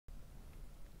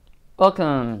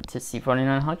Welcome to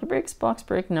c49HockeyBreaks box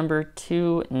break number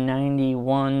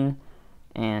 291,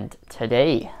 and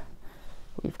today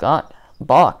we've got a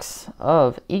box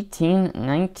of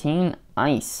 1819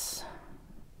 Ice.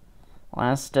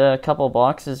 Last couple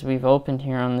boxes we've opened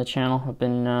here on the channel have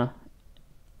been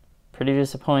pretty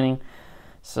disappointing,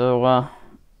 so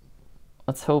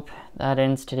let's hope that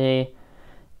ends today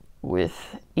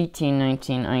with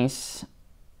 1819 Ice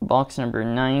box number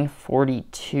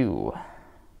 942.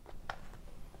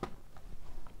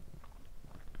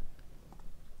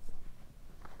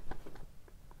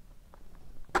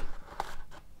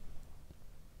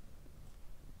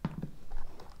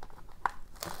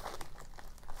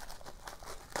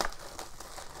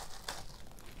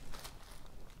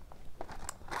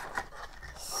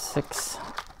 Six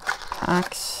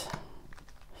packs.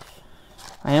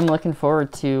 I am looking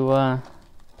forward to the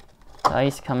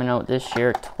Ice coming out this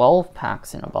year. 12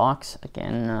 packs in a box.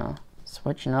 Again,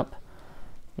 switching up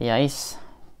the Ice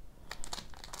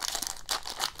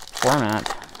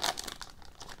format.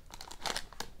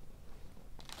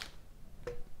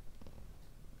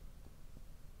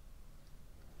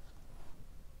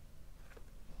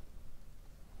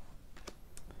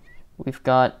 We've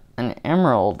got an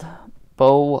Emerald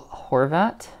Bo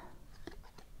Horvat,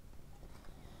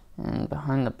 and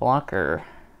behind the blocker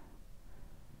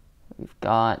we've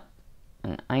got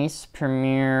an Ice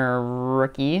Premier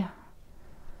rookie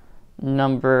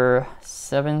number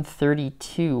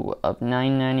 732 of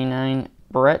 999,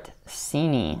 Brett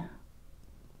Seney.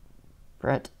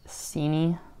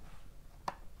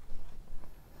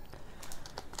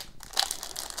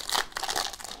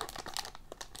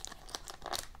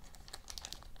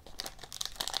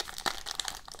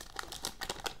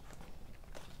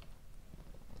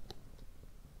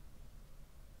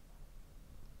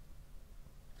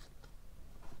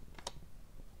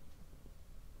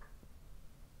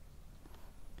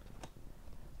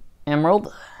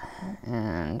 Emerald,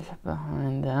 and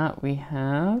behind that we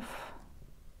have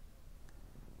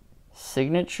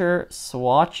signature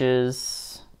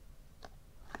swatches,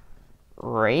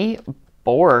 Ray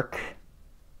Bourque,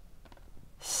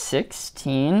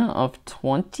 16 of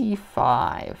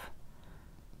 25.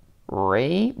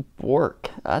 Ray Bourque,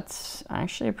 that's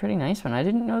actually a pretty nice one. I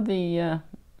didn't know they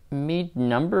made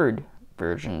numbered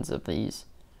versions of these.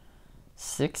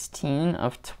 16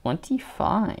 of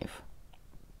 25.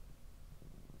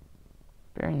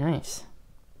 Very nice.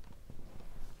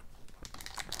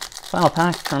 Final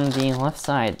pack from the left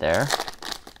side there.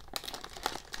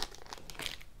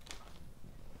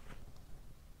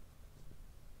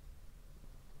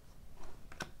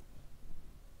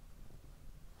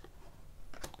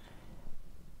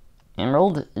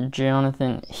 Emerald,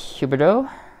 Jonathan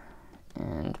Huberdeau.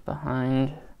 And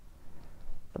behind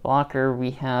the blocker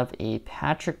we have a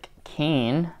Patrick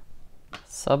Kane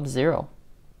Sub-Zero.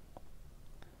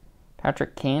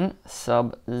 Patrick Kane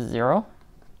Sub-Zero.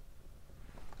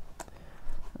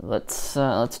 Let's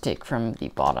take from the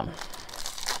bottom.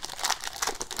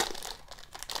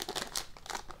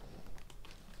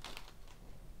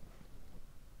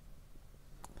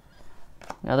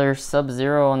 Another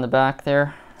Sub-Zero on the back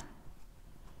there.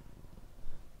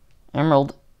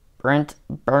 Emerald, Brent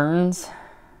Burns,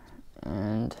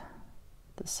 and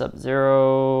the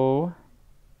Sub-Zero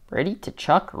Brady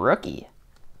Tkachuk rookie.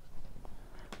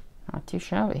 Not too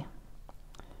shabby.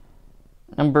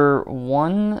 Number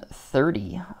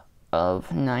 130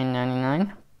 of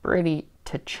 999, Brady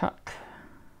Tkachuk.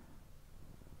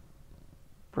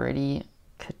 Brady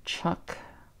Tkachuk.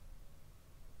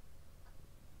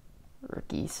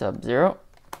 Rookie Sub-Zero.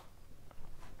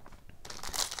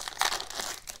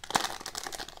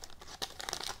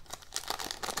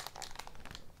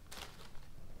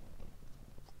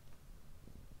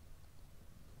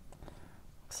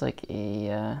 Looks like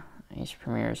a Ice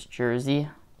Premier's jersey.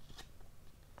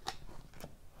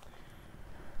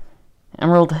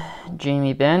 Emerald,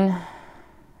 Jamie Benn,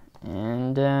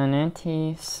 and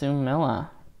Nanti Sumela.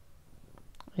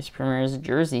 Ice Premier's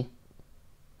jersey.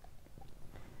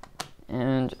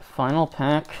 And final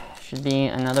pack should be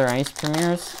another Ice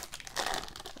Premier's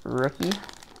rookie.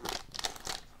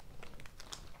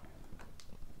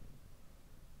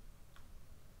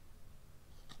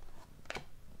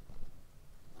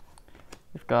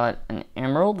 We've got an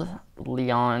Emerald,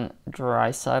 Leon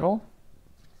Draisaitl,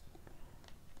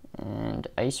 and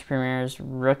Ice Premier's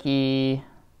rookie,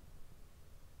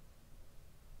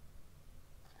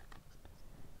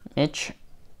 Mitch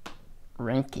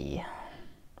Reinke.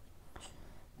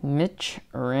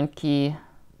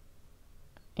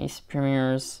 Ice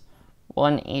Premier's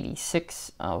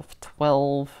 186 of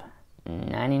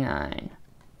 12.99.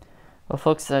 Well,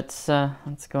 folks, that's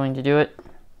going to do it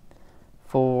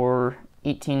for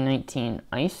 1819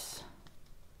 Ice.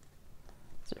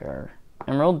 These are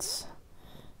Emeralds.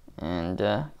 And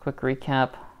quick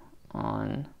recap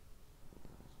on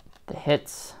the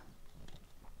hits.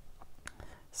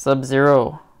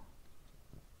 Sub-Zero,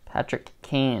 Patrick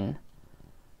Kane.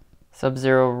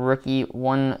 Sub-Zero rookie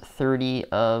 130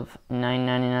 of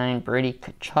 999, Brady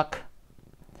Tkachuk.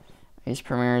 Ice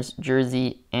Premier's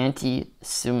jersey, Antti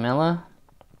Sumela.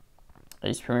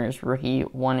 Ice Premier's rookie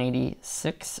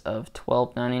 186 of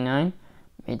 1299,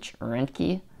 Mitch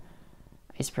Rentke.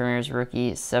 Ice Premier's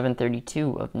rookie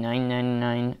 732 of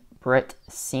 999, Brett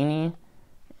Seney.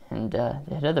 And the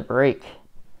hit of the break.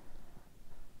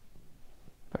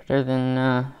 Better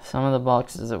than some of the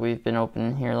boxes that we've been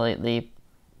opening here lately.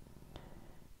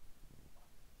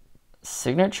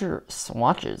 Signature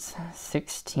swatches,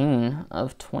 16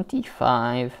 of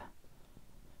 25,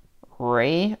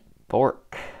 Ray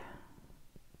Bourque.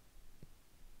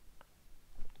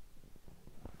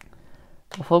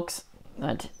 Well, folks,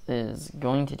 that is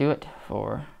going to do it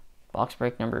for box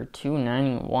break number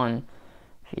 291.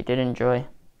 If you did enjoy,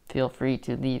 feel free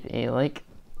to leave a like,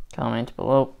 comment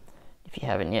below. If you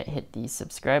haven't yet hit the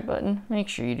subscribe button, make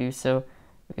sure you do so.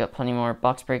 We've got plenty more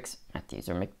box breaks, Matthews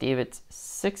or McDavid's,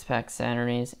 6-pack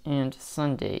Saturdays, and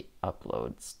Sunday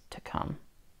uploads to come.